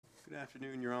Good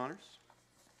afternoon, Your Honors.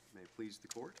 May it please the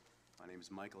Court. My name is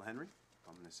Michael Henry.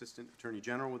 I'm an Assistant Attorney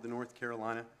General with the North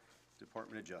Carolina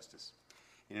Department of Justice.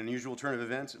 In an unusual turn of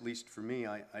events, at least for me,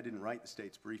 I didn't write the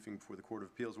state's briefing before the Court of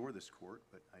Appeals or this Court,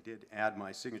 but I did add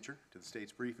my signature to the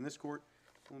state's brief in this Court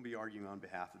and will be arguing on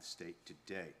behalf of the state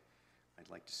today. I'd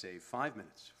like to save 5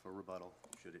 minutes for rebuttal,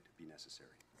 should it be necessary.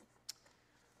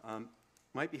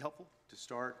 Might be helpful to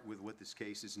start with what this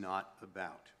case is not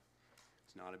about.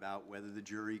 It's not about whether the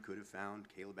jury could have found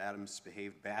Caleb Adams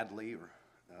behaved badly or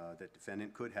that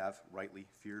defendant could have rightly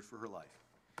feared for her life.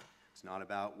 It's not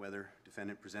about whether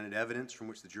defendant presented evidence from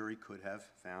which the jury could have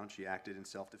found she acted in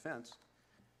self-defense.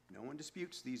 No one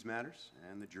disputes these matters,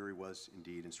 and the jury was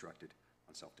indeed instructed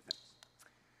on self-defense.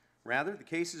 Rather, the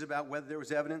case is about whether there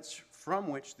was evidence from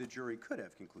which the jury could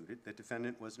have concluded that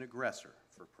defendant was an aggressor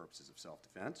for purposes of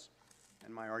self-defense.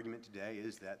 And my argument today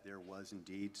is that there was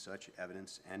indeed such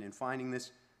evidence, and in finding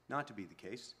this not to be the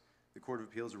case, the Court of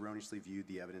Appeals erroneously viewed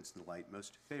the evidence in the light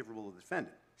most favorable to the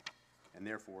defendant, and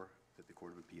therefore that the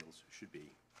Court of Appeals should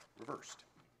be reversed.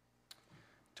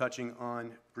 Touching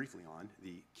briefly on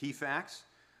the key facts,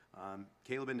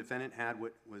 Caleb and defendant had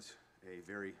what was a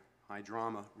very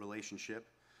high-drama relationship.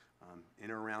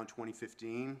 In or around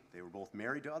 2015, they were both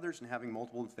married to others and having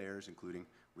multiple affairs, including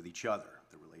with each other.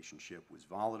 The relationship was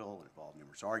volatile and involved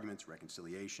numerous arguments,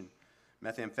 reconciliation,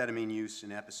 methamphetamine use,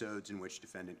 and episodes in which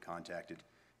defendant contacted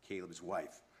Caleb's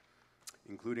wife.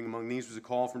 Including among these was a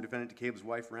call from defendant to Caleb's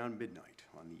wife around midnight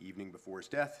on the evening before his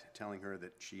death, telling her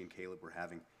that she and Caleb were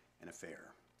having an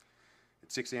affair.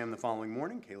 At 6 a.m. the following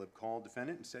morning, Caleb called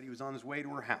defendant and said he was on his way to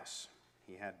her house.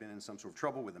 He had been in some sort of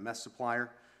trouble with a meth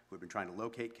supplier who had been trying to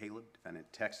locate Caleb. Defendant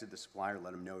texted the supplier,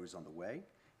 let him know he was on the way,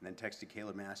 and then texted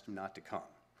Caleb and asked him not to come.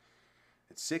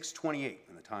 At 6:28,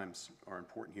 and the times are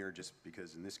important here just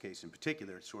because in this case in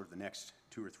particular, it's sort of the next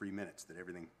 2 or 3 minutes that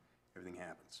everything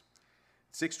happens.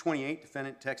 At 6:28,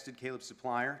 defendant texted Caleb's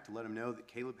supplier to let him know that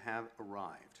Caleb had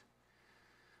arrived.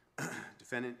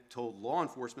 Defendant told law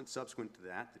enforcement subsequent to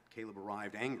that Caleb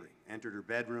arrived angry, entered her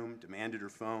bedroom, demanded her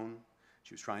phone.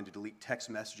 She was trying to delete text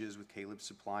messages with Caleb's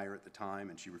supplier at the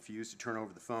time, and she refused to turn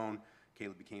over the phone.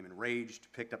 Caleb became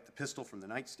enraged, picked up the pistol from the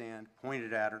nightstand,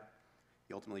 pointed at her.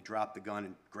 He ultimately dropped the gun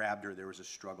and grabbed her. There was a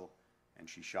struggle, and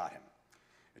she shot him.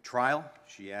 At trial,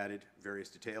 she added various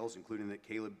details, including that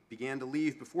Caleb began to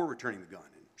leave before returning the gun,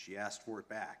 and she asked for it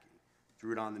back. He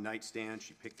threw it on the nightstand.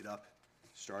 She picked it up,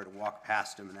 started to walk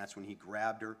past him, and that's when he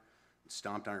grabbed her and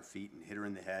stomped on her feet and hit her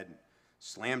in the head and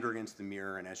slammed her against the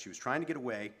mirror. And as she was trying to get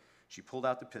away, she pulled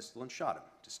out the pistol and shot him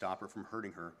to stop her from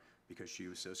hurting her because she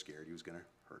was so scared he was going to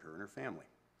hurt her and her family.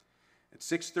 At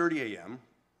 6:30 a.m.,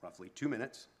 roughly 2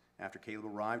 minutes after Caleb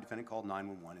arrived, defendant called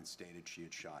 911 and stated she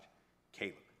had shot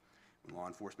Caleb. When law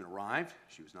enforcement arrived,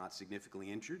 she was not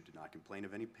significantly injured, did not complain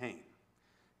of any pain.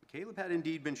 But Caleb had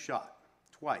indeed been shot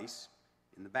twice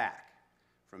in the back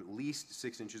from at least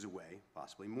 6 inches away,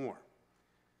 possibly more.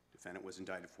 Defendant was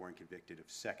indicted for and convicted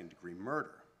of second-degree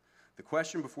murder. The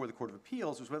question before the Court of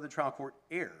Appeals was whether the trial court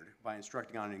erred by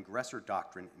instructing on an aggressor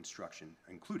doctrine instruction,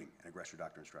 including an aggressor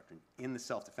doctrine instruction, in the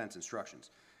self-defense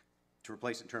instructions. To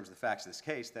replace it in terms of the facts of this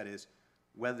case, that is,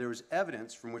 whether there was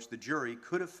evidence from which the jury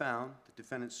could have found the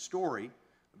defendant's story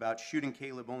about shooting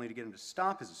Caleb only to get him to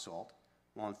stop his assault,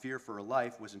 while in fear for her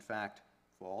life, was in fact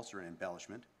false or an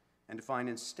embellishment, and to find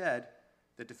instead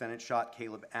that defendant shot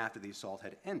Caleb after the assault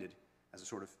had ended as a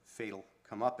sort of fatal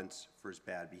comeuppance for his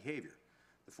bad behavior.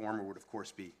 The former would, of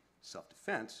course, be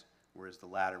self-defense, whereas the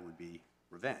latter would be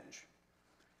revenge.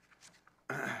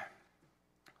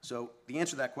 So the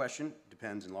answer to that question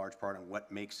depends in large part on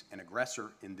what makes an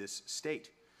aggressor in this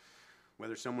state.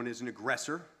 Whether someone is an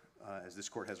aggressor, as this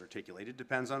court has articulated,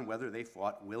 depends on whether they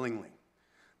fought willingly.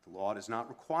 The law does not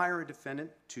require a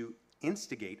defendant to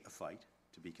instigate a fight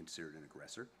to be considered an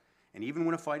aggressor, and even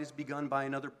when a fight is begun by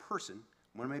another person,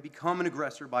 one may become an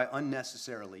aggressor by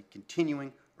unnecessarily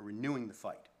continuing or renewing the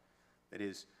fight. That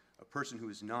is, a person who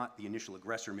is not the initial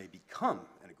aggressor may become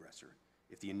an aggressor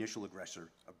if the initial aggressor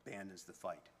abandons the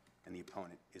fight and the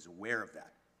opponent is aware of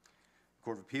that. The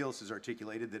Court of Appeals has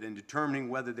articulated that in determining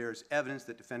whether there is evidence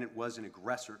that defendant was an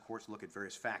aggressor, courts look at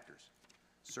various factors: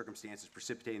 circumstances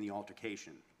precipitating the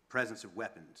altercation, presence of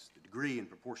weapons, the degree and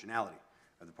proportionality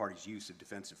of the party's use of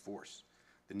defensive force,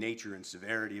 the nature and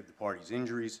severity of the party's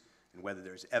injuries, and whether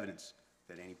there is evidence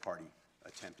that any party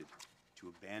attempted to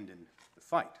abandon the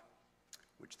fight,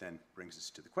 which then brings us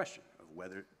to the question of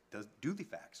whether do the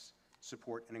facts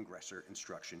support an aggressor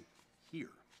instruction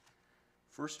here.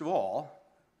 First of all,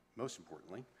 most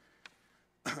importantly,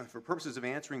 for purposes of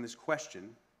answering this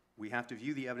question, we have to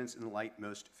view the evidence in the light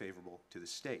most favorable to the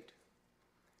state.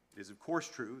 It is, of course,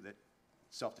 true that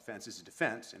self-defense is a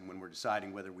defense, and when we're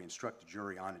deciding whether we instruct a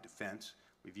jury on a defense,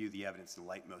 we view the evidence in the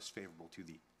light most favorable to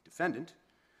the defendant.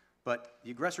 But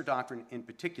the aggressor doctrine in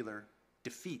particular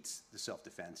defeats the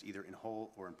self-defense, either in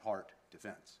whole or in part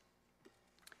defense.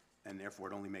 And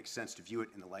therefore, it only makes sense to view it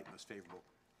in the light most favorable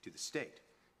to the state.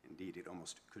 Indeed, it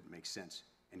almost couldn't make sense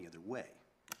any other way.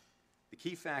 The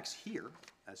key facts here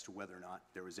as to whether or not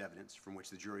there was evidence from which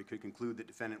the jury could conclude that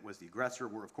defendant was the aggressor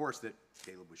were, of course, that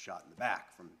Caleb was shot in the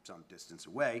back from some distance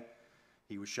away.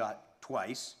 He was shot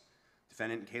twice.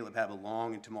 Defendant and Caleb have a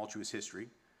long and tumultuous history.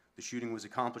 The shooting was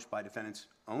accomplished by defendant's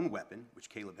own weapon, which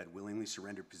Caleb had willingly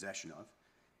surrendered possession of.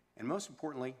 And most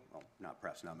importantly, well,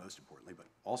 perhaps not most importantly, but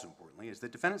also importantly, is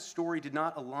that defendant's story did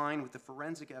not align with the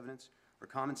forensic evidence or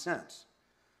common sense.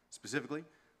 Specifically,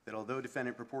 that although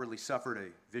defendant purportedly suffered a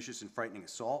vicious and frightening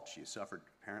assault, she has suffered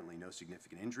apparently no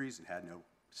significant injuries and had no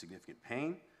significant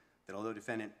pain. That although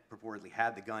defendant purportedly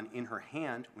had the gun in her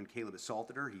hand when Caleb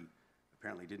assaulted her, he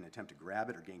apparently didn't attempt to grab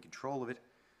it or gain control of it.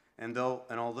 And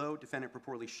although defendant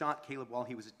purportedly shot Caleb while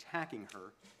he was attacking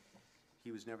her,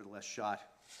 he was nevertheless shot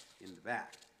in the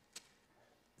back.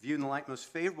 Viewed in the light most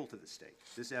favorable to the state,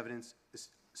 this evidence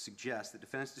suggests that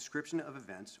defendant's description of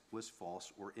events was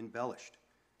false or embellished.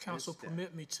 Counsel,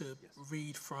 permit me to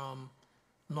read from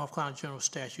North Carolina General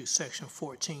Statute, Section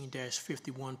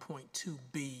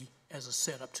 14-51.2b as a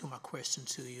setup to my question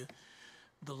to you.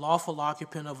 The lawful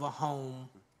occupant of a home,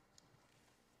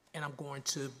 and I'm going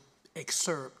to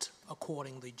excerpt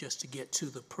accordingly just to get to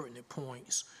the pertinent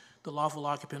points. The lawful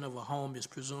occupant of a home is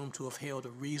presumed to have held a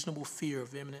reasonable fear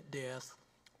of imminent death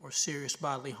or serious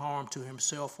bodily harm to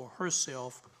himself or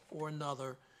herself or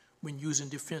another when using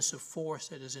defensive force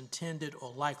that is intended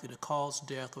or likely to cause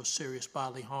death or serious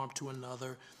bodily harm to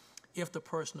another if the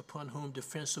person upon whom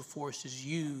defensive force is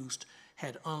used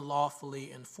had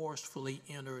unlawfully and forcefully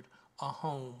entered a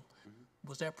home.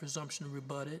 Was that presumption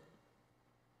rebutted?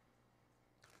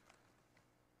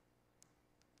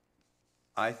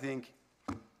 I think,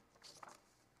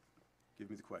 give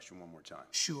me the question one more time.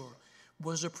 Sure.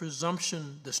 Was the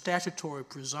presumption, the statutory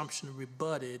presumption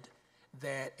rebutted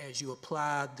that as you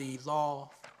apply the law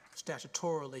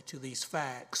statutorily to these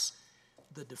facts,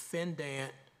 the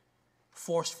defendant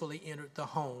forcefully entered the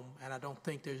home, and I don't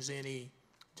think there's any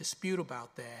dispute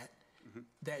about that,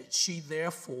 that she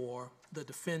therefore, the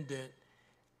defendant,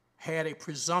 had a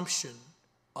presumption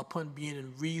upon being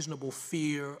in reasonable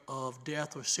fear of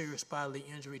death or serious bodily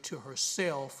injury to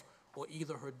herself or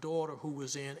either her daughter who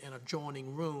was in an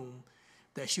adjoining room,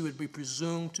 that she would be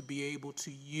presumed to be able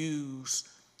to use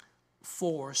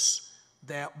force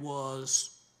that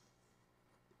was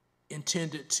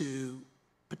intended to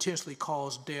potentially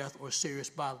cause death or serious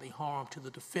bodily harm to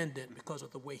the defendant because of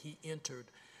the way he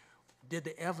entered. Did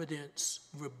the evidence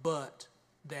rebut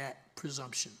that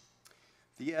presumption?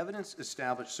 The evidence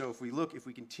established, so if we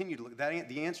continue to look,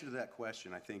 the answer to that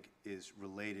question, I think, is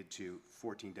related to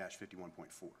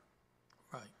 14-51.4.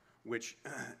 Right. Which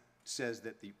says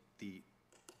that the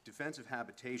defensive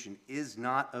habitation is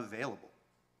not available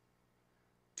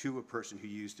to a person who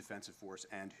used defensive force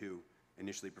and who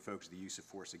initially provokes the use of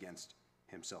force against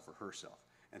himself or herself.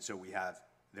 And so we have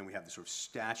the sort of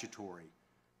statutory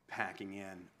packing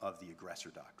in of the aggressor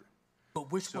doctrine.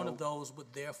 But which one of those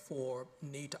would therefore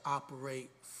need to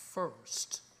operate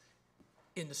first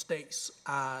in the state's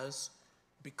eyes?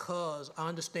 Because I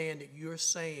understand that you're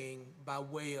saying by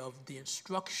way of the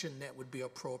instruction that would be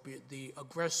appropriate, the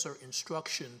aggressor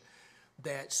instruction,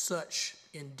 that such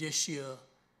indicia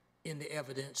in the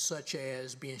evidence, such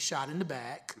as being shot in the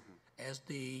back, as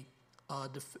the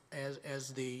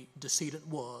decedent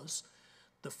was,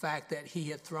 the fact that he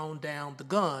had thrown down the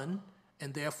gun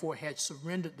and therefore had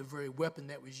surrendered the very weapon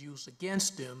that was used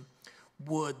against him,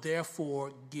 would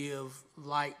therefore give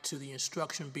light to the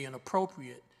instruction being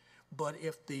appropriate. But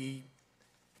if the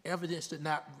evidence did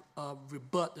not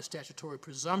rebut the statutory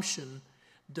presumption,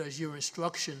 does your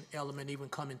instruction element even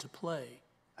come into play?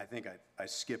 I think I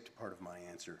skipped part of my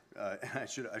answer. I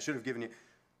should have given you.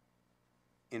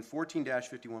 In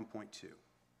 14-51.2,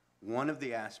 one of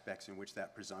the aspects in which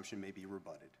that presumption may be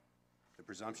rebutted, the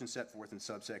presumption set forth in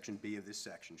subsection B of this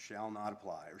section shall not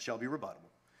apply or shall be rebuttable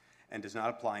and does not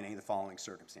apply in any of the following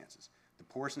circumstances. The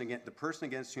person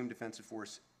against whom defensive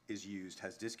force is used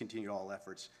has discontinued all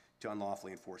efforts to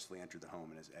unlawfully and forcefully enter the home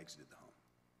and has exited the home.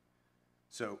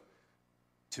 So,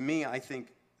 to me, I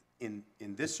think in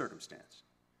this circumstance,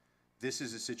 this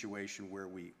is a situation where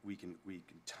we can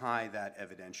tie that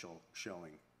evidential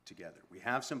showing together. We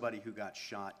have somebody who got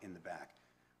shot in the back.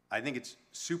 I think it's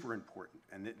super important,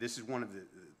 and this is one of the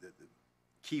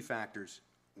key factors.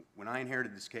 When I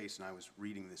inherited this case and I was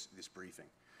reading this briefing,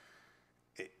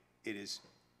 it is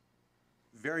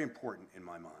very important in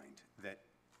my mind that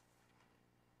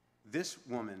this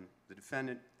woman, the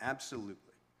defendant, absolutely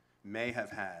may have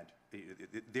had,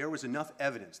 there was enough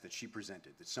evidence that she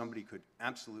presented that somebody could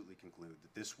absolutely conclude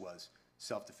that this was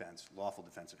self-defense, lawful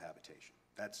defensive habitation.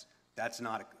 That's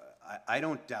not, I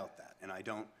don't doubt that, and I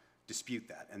don't dispute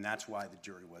that, and that's why the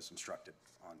jury was instructed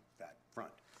on that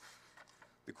front.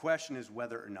 The question is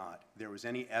whether or not there was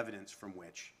any evidence from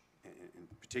which, in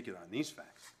particular on these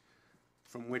facts,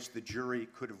 from which the jury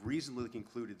could have reasonably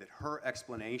concluded that her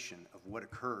explanation of what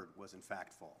occurred was in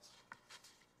fact false,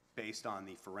 based on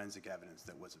the forensic evidence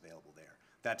that was available there.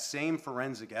 That same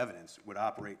forensic evidence would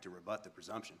operate to rebut the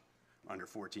presumption under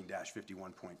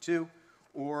 14-51.2,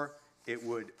 or it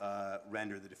would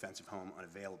render the defensive home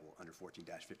unavailable under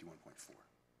 14-51.4.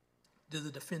 Did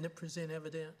the defendant present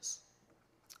evidence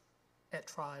at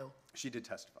trial? She did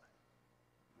testify.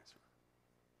 Yes,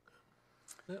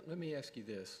 sir. Let me ask you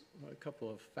this, a couple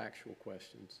of factual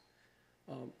questions.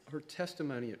 Her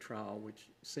testimony at trial, which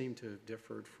seemed to have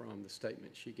differed from the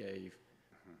statement she gave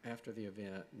after the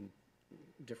event and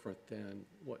different than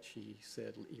what she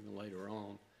said even later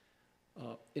on,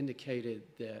 indicated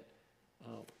that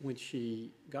when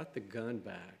she got the gun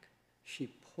back, she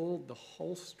pulled the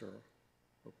holster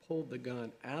or pulled the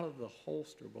gun out of the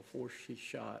holster before she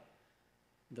shot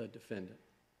the defendant.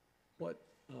 What,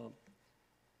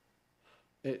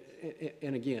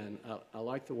 and again, I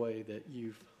like the way that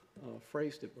you've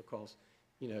phrased it because,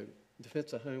 you know,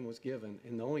 defense of home was given,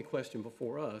 and the only question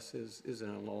before us is it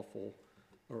unlawful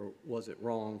or was it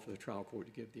wrong for the trial court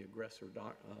to give the aggressor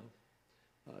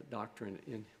doctrine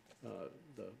in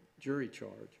the jury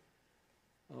charge.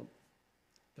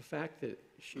 The fact that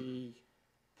she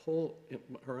pulled, in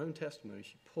her own testimony,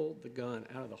 she pulled the gun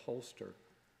out of the holster,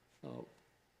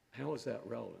 how is that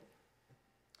relevant?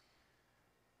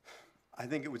 I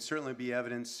think it would certainly be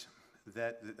evidence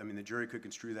that, I mean, the jury could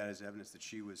construe that as evidence that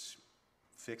she was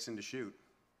fixing to shoot.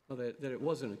 Well, that it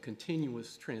wasn't a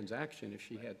continuous transaction if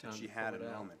she had time to pull it out. She had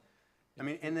a moment. I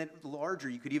mean, and that larger,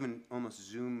 you could even almost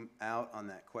zoom out on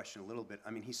that question a little bit. I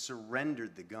mean, he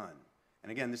surrendered the gun.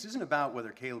 And again, this isn't about whether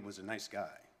Caleb was a nice guy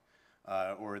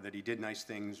or that he did nice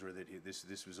things or that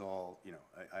this was all, you know,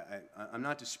 I'm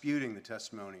not disputing the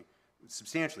testimony,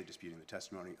 substantially disputing the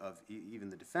testimony of even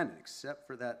the defendant, except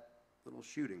for that little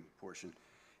shooting portion.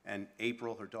 And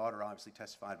April, her daughter, obviously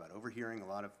testified about overhearing a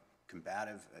lot of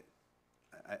combative.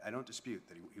 I don't dispute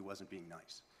that he wasn't being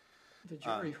nice. The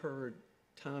jury heard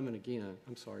time and again,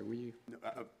 I'm sorry, were you? No,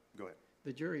 go ahead.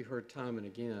 The jury heard time and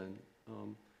again,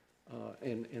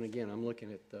 and again, I'm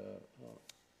looking at the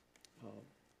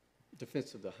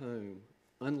defense of the home,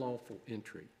 unlawful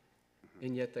entry.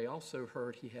 And yet they also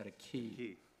heard he had a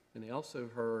key. And they also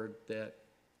heard that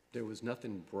there was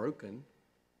nothing broken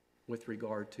with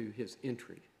regard to his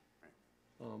entry.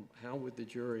 How would the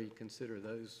jury consider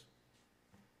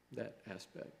that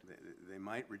aspect? They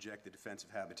might reject the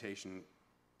defensive habitation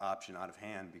option out of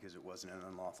hand because it wasn't an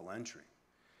unlawful entry.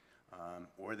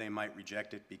 Or they might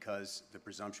reject it because the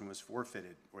presumption was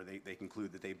forfeited, or they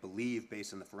conclude that they believe,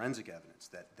 based on the forensic evidence,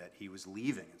 that he was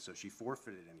leaving, and so she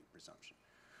forfeited any presumption.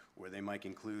 Or they might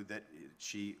conclude that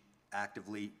she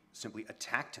actively simply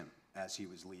attacked him as he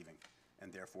was leaving,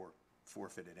 and therefore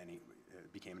forfeited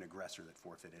became an aggressor that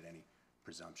forfeited any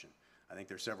presumption. I think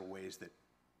there are several ways that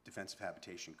defensive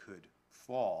habitation could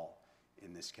fall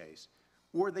in this case.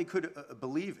 Or they could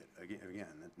believe it, again,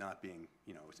 that not being,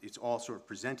 you know, it's all sort of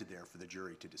presented there for the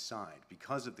jury to decide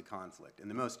because of the conflict. And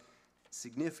the most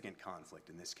significant conflict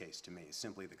in this case to me is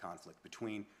simply the conflict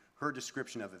between her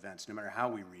description of events, no matter how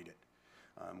we read it,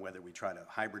 whether we try to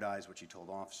hybridize what she told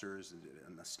officers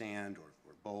on the stand or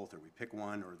both, or we pick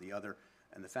one or the other,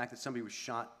 and the fact that somebody was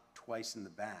shot twice in the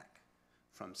back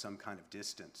from some kind of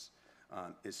distance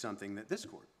is something that this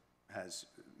court has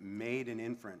made an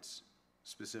inference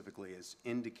specifically as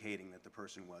indicating that the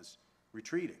person was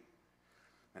retreating.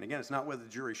 And again, it's not whether the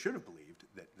jury should have believed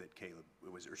that Caleb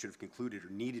was, or should have concluded or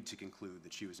needed to conclude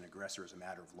that she was an aggressor as a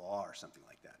matter of law or something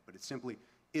like that, but it's simply,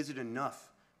 is it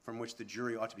enough from which the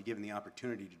jury ought to be given the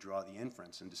opportunity to draw the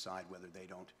inference and decide whether they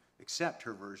don't accept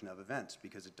her version of events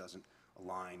because it doesn't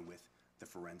align with the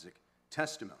forensic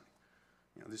testimony.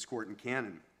 You know, this court in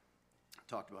Cannon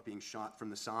talked about being shot from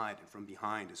the side and from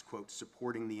behind as, quote,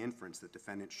 supporting the inference that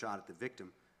defendant shot at the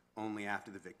victim only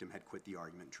after the victim had quit the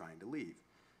argument trying to leave.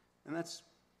 And that's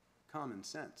common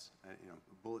sense. You know,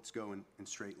 bullets go in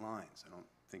straight lines. I don't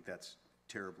think that's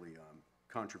terribly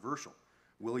controversial.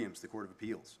 Williams, the Court of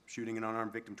Appeals, shooting an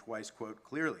unarmed victim twice, quote,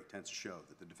 clearly tends to show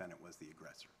that the defendant was the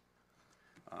aggressor.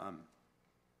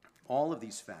 All of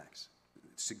these facts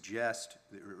suggest,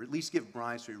 or at least give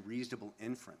rise to a reasonable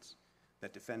inference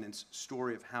that defendant's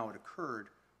story of how it occurred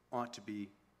ought to be,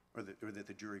 or that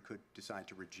the jury could decide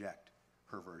to reject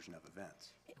her version of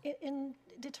events. In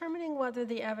determining whether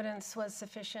the evidence was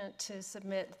sufficient to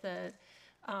submit the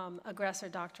aggressor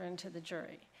doctrine to the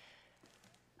jury,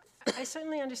 I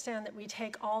certainly understand that we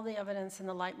take all the evidence in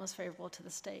the light most favorable to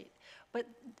the state, but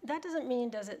that doesn't mean,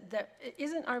 does it, that it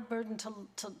isn't our burden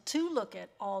to look at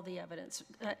all the evidence,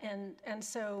 and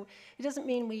so it doesn't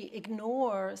mean we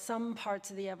ignore some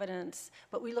parts of the evidence,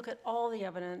 but we look at all the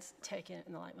evidence, taking it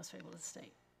in the light most favorable to the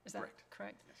state. Is that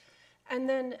correct? Yes. And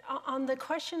then on the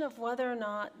question of whether or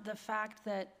not the fact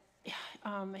that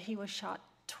he was shot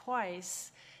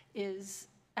twice is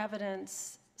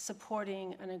evidence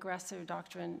supporting an aggressor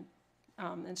doctrine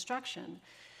instruction,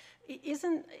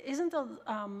 isn't the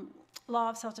law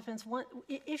of self-defense one,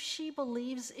 if she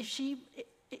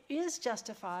is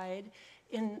justified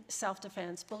in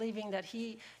self-defense, believing that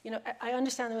he, I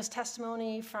understand there was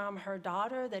testimony from her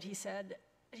daughter that he said,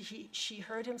 she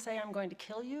heard him say, "I'm going to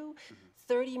kill you."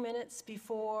 30 minutes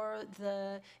before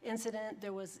the incident,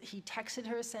 he texted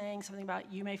her saying something about,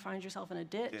 "You may find yourself in a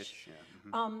ditch."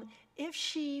 Yeah. If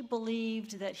she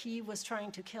believed that he was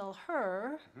trying to kill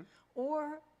her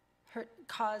or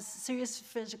cause serious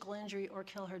physical injury or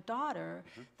kill her daughter,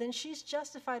 then she's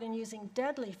justified in using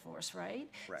deadly force, right?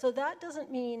 Right. So that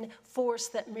doesn't mean force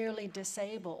that merely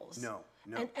disables. No.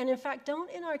 No. And in fact,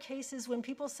 don't in our cases, when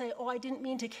people say, "Oh, I didn't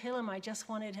mean to kill him, I just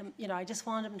wanted him, I just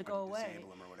wanted him to go away."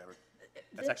 Disable him or whatever.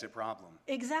 That's actually a problem.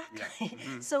 Exactly.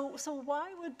 Yeah. So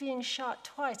why would being shot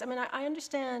twice? I mean, I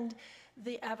understand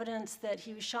the evidence that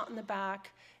he was shot in the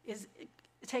back is,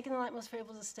 taking the light most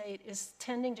favorable to the state, is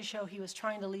tending to show he was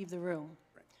trying to leave the room.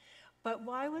 Right. But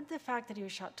why would the fact that he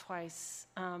was shot twice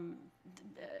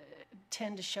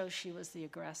tend to show she was the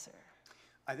aggressor?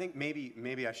 I think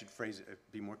maybe I should phrase it,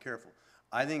 be more careful.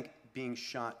 I think being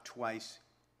shot twice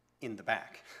in the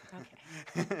back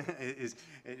it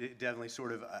definitely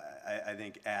sort of, I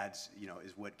think, adds,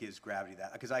 is what gives gravity to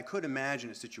that. Because I could imagine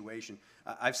a situation,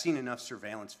 I've seen enough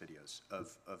surveillance videos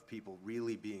of people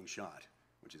really being shot,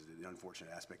 which is the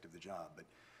unfortunate aspect of the job, but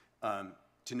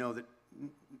to know that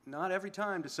not every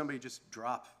time does somebody just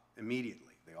drop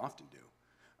immediately. They often do.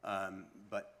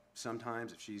 But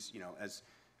sometimes if she's, as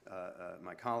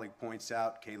my colleague points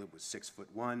out, Caleb was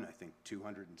 6'1", I think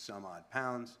 200 and some odd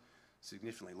pounds,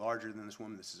 significantly larger than this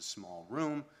woman. This is a small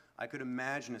room. I could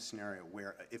imagine a scenario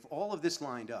where if all of this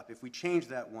lined up, if we changed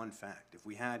that one fact, if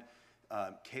we had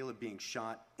Caleb being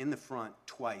shot in the front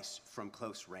twice from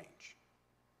close range,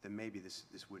 then maybe this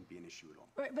wouldn't be an issue at all.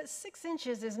 Right, but 6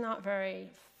 inches is not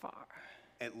very far.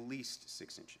 At least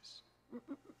 6 inches.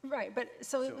 Right, but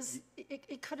so it was.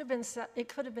 It could have been. It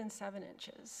could have been 7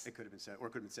 inches. It could have been 7, or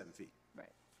it could have been 7 feet.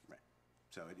 Right. Right.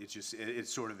 So it's just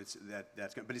it's sort of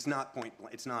that's good, but it's not point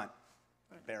blank. It's not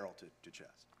barrel to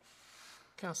chest.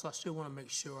 Counsel, I still want to make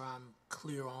sure I'm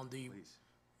clear on the Please.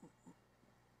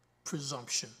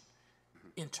 presumption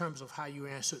in terms of how you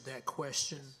answered that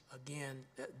question. Again,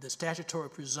 the statutory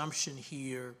presumption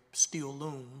here still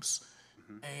looms,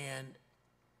 and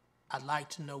I'd like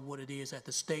to know what it is that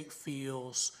the state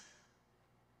feels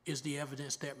is the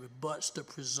evidence that rebuts the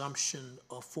presumption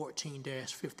of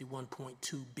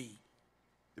 14-51.2B.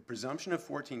 The presumption of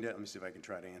 14, let me see if I can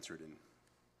try to answer it in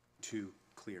too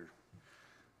clear.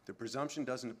 The presumption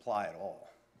doesn't apply at all.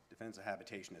 Defense of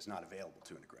habitation is not available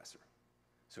to an aggressor.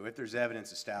 So if there's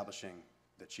evidence establishing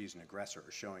that she's an aggressor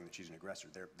or showing that she's an aggressor,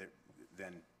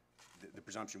 then the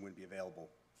presumption wouldn't be available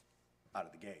out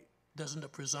of the gate. Doesn't the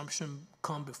presumption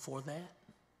come before that?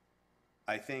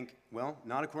 I think, well,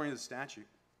 not according to the statute,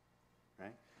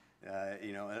 right?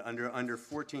 Under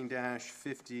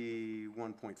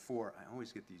 14-51.4, I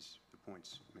always get the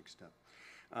points mixed up.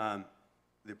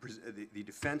 The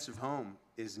defense of home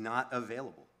is not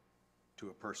available to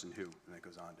a person who, and that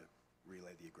goes on to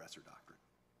relay the aggressor doctrine.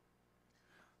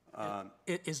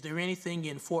 Is there anything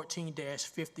in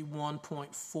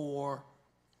 14-51.4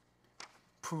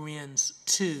 parens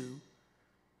 2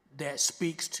 that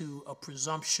speaks to a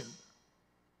presumption,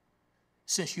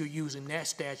 since you're using that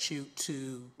statute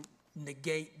to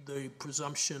negate the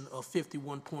presumption of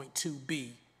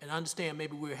 51.2B? And I understand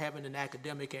maybe we're having an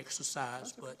academic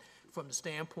exercise, but from the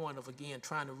standpoint of, again,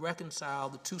 trying to reconcile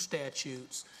the two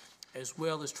statutes, as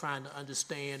well as trying to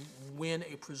understand when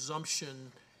a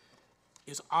presumption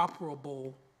is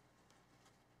operable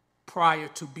prior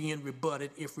to being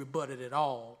rebutted, if rebutted at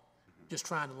all, just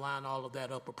trying to line all of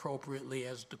that up appropriately,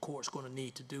 as the court's going to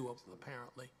need to do,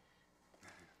 apparently.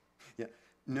 Yeah,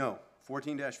 no,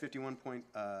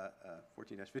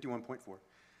 14-51.4,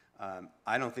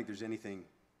 I don't think there's anything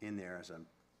in there, as I'm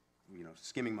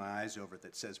skimming my eyes over it,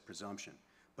 that says presumption.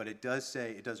 But it does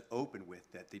say, it does open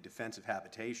with that the defense of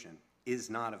habitation is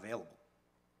not available.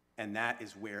 And that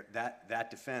is where,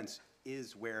 that defense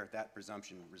is where that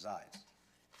presumption resides.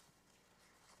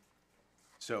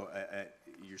 So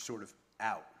you're sort of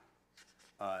out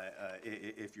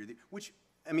if you're, which,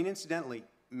 I mean, incidentally,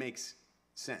 makes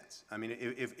sense. I mean,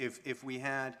 if we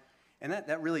had, and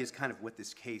that really is kind of what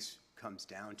this case comes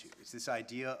down to. It's this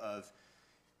idea of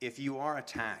if you are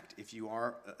attacked, if you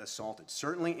are assaulted,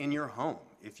 certainly in your home,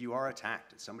 if you are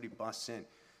attacked and somebody busts in,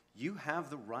 you have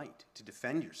the right to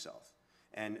defend yourself.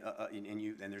 And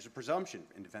there's a presumption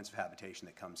in defense of habitation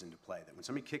that comes into play, that when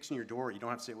somebody kicks in your door, you don't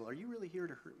have to say, well, are you really here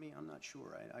to hurt me? I'm not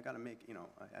sure. I got to make,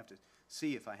 I have to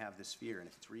see if I have this fear and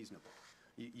if it's reasonable.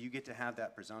 You get to have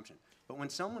that presumption. But when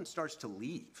someone starts to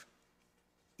leave,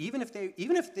 even if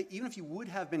you would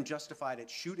have been justified at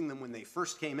shooting them when they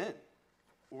first came in,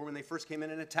 or when they first came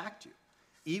in and attacked you,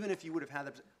 even if you would have had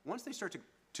that, once they start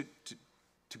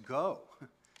to go,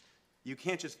 you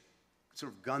can't just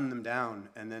sort of gun them down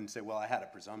and then say, well, I had a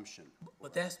presumption.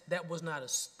 But that was not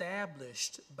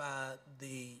established by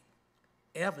the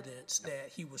evidence that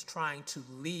he was trying to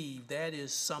leave. That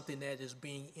is something that is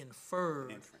being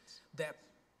inferred. Inference. That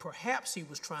perhaps he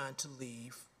was trying to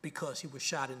leave because he was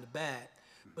shot in the back.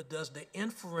 But does the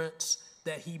inference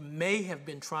that he may have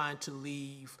been trying to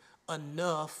leave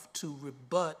enough to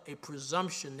rebut a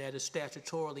presumption that is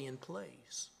statutorily in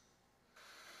place?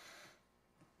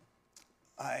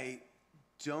 I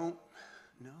don't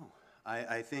know.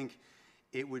 I think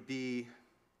it would be,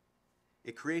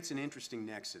 it creates an interesting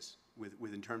nexus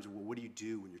with in terms of, well, what do you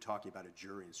do when you're talking about a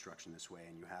jury instruction this way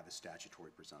and you have a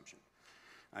statutory presumption?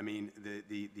 I mean,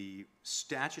 the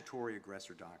statutory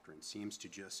aggressor doctrine seems to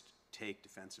just take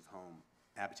defensive home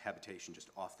habitation just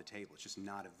off the table. It's just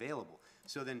not available.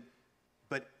 So then,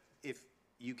 but if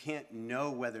you can't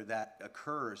know whether that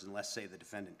occurs unless, say, the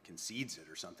defendant concedes it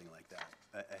or something like that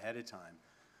ahead of time,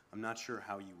 I'm not sure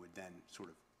how you would then sort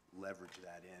of leverage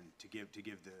that in to give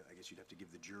the, I guess you'd have to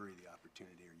give the jury the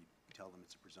opportunity, or you tell them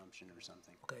it's a presumption or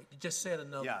something. Okay, you just said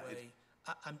another Yeah, way.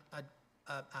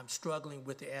 I'm struggling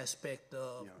with the aspect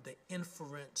of the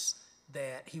inference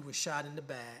that he was shot in the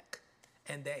back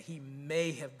and that he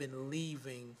may have been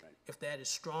leaving. Right. If that is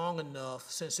strong enough,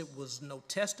 since it was no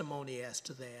testimony as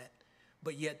to that,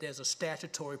 but yet there's a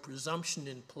statutory presumption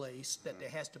in place that there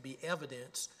has to be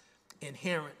evidence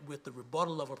inherent with the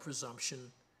rebuttal of a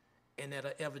presumption, and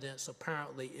that evidence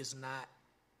apparently is not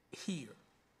here.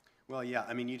 Well, yeah,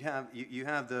 I mean, you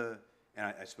have the,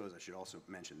 and I suppose I should also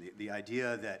mention the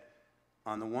idea that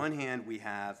on the one hand, we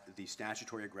have the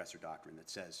statutory aggressor doctrine that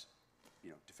says,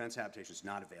 defense habitation is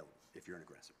not available if you're an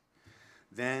aggressor.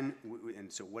 Then,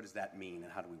 and so what does that mean,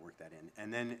 and how do we work that in?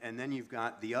 And then you've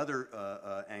got the other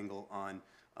angle on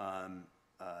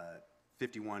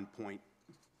 51.2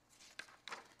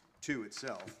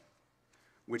 itself,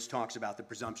 which talks about the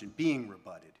presumption being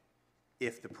rebutted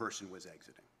if the person was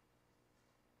exiting.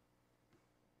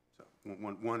 So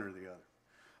one or the other.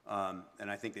 And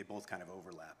I think they both kind of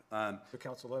overlap. So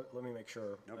counsel, let me make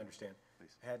sure I understand.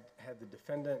 Please. Had the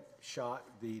defendant shot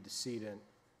the decedent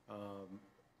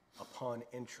upon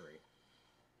entry,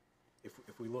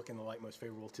 if we look in the light most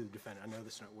favorable to the defendant, I know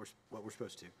that's not what we're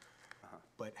supposed to,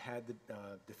 but had the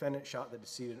defendant shot the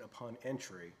decedent upon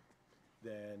entry,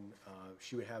 then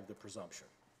she would have the presumption.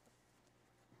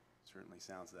 Certainly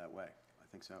sounds that way. I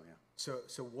think so, yeah.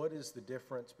 So what is the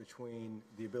difference between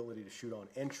the ability to shoot on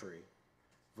entry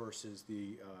versus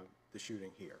the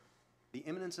shooting here? The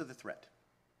imminence of the threat.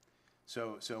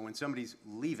 So when somebody's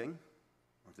leaving,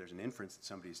 or if there's an inference that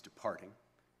somebody's departing,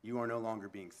 you are no longer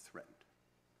being threatened.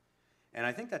 And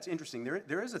I think that's interesting.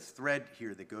 There is a thread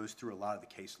here that goes through a lot of the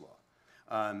case law,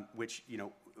 which,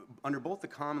 under both the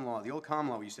common law, the old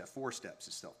common law, we used to have 4 steps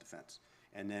of self-defense.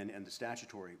 And then in the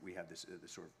statutory, we have this the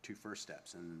sort of 2 first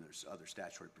steps, and then there's other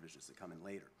statutory provisions that come in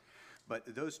later.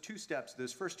 But those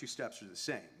first two steps are the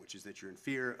same, which is that you're in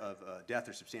fear of death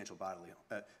or substantial bodily,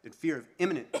 in fear of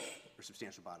imminent or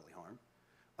substantial bodily harm,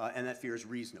 and that fear is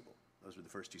reasonable. Those are the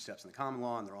first 2 steps in the common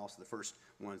law, and they're also the first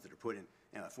ones that are put in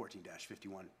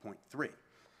 14-51.3.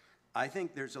 I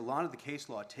think there's a lot of the case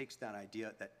law takes that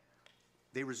idea that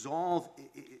they resolve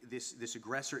this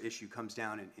aggressor issue comes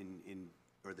down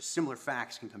or the similar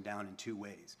facts can come down in 2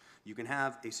 ways. You can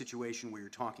have a situation where you're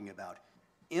talking about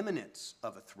imminence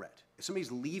of a threat. If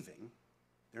somebody's leaving,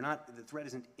 the threat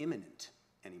isn't imminent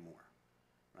anymore,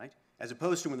 right? As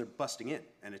opposed to when they're busting in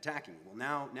and attacking you. Well,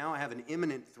 now I have an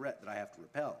imminent threat that I have to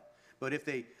repel. But if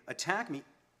they attack me,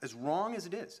 as wrong as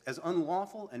it is, as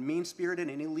unlawful and mean-spirited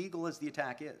and illegal as the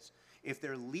attack is, if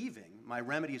they're leaving, my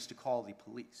remedy is to call the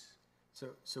police.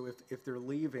 So if they're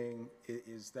leaving,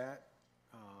 is that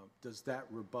does that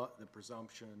rebut the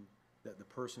presumption that the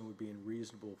person would be in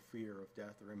reasonable fear of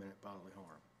death or imminent bodily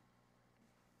harm?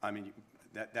 I mean,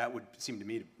 that would seem to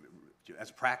me to, as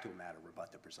a practical matter,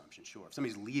 rebut the presumption, sure. If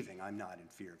somebody's leaving, I'm not in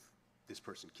fear of this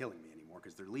person killing me anymore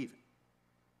because they're leaving.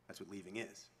 That's what leaving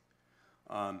is.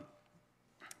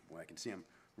 Boy, I can see I'm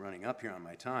running up here on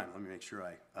my time. Let me make sure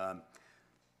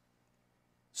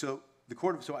so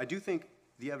I do think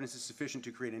the evidence is sufficient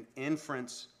to create an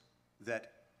inference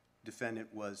that defendant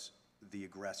was the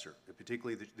aggressor,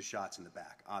 particularly the shots in the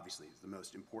back, obviously, is the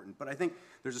most important. But I think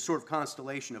there's a sort of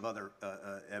constellation of other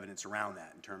evidence around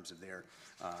that in terms of their,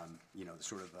 the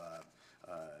sort of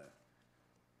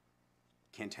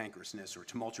cantankerousness or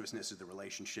tumultuousness of the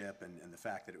relationship and the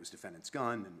fact that it was defendant's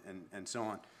gun and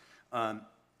so on.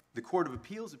 The Court of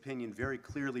Appeals opinion very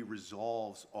clearly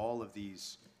resolves all of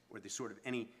these, or the sort of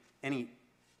any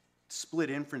split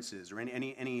inferences or any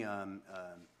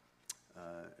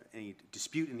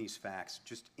dispute in these facts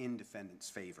just in defendant's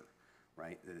favor,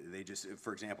 right? They just,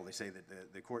 for example, they say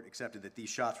that the court accepted that these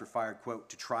shots were fired, quote,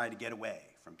 to try to get away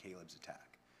from Caleb's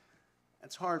attack.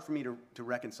 That's hard for me to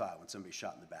reconcile when somebody's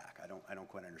shot in the back. I don't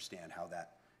quite understand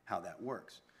how that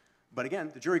works. But again,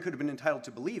 the jury could have been entitled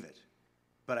to believe it,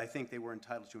 but I think they were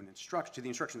entitled to the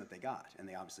instruction that they got, and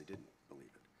they obviously didn't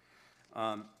believe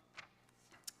it.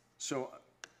 So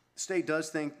the state does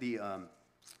think the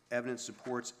evidence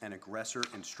supports an aggressor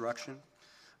instruction.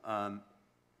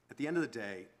 At the end of the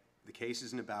day, the case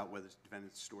isn't about whether the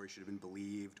defendant's story should have been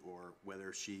believed or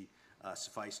whether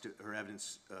her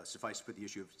evidence sufficed to put the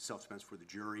issue of self-defense for the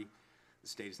jury. The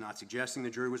state is not suggesting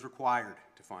the jury was required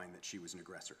to find that she was an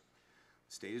aggressor.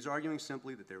 The state is arguing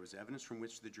simply that there was evidence from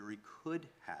which the jury could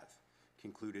have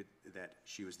concluded that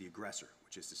she was the aggressor,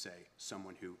 which is to say,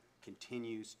 someone who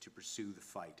continues to pursue the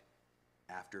fight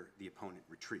after the opponent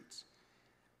retreats.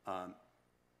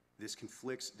 This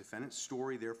conflicts, defendant's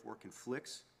story therefore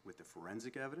conflicts with the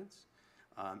forensic evidence,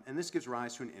 and this gives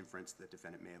rise to an inference that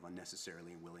defendant may have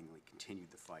unnecessarily and willingly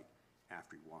continued the fight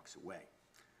after he walks away.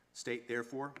 State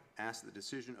therefore asks the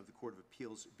decision of the Court of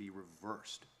Appeals be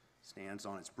reversed. Stands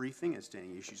on its briefing as to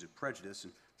any issues of prejudice,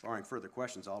 and barring further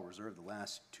questions, I'll reserve the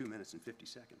last 2 minutes and 50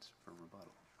 seconds for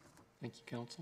rebuttal. Thank you, counsel.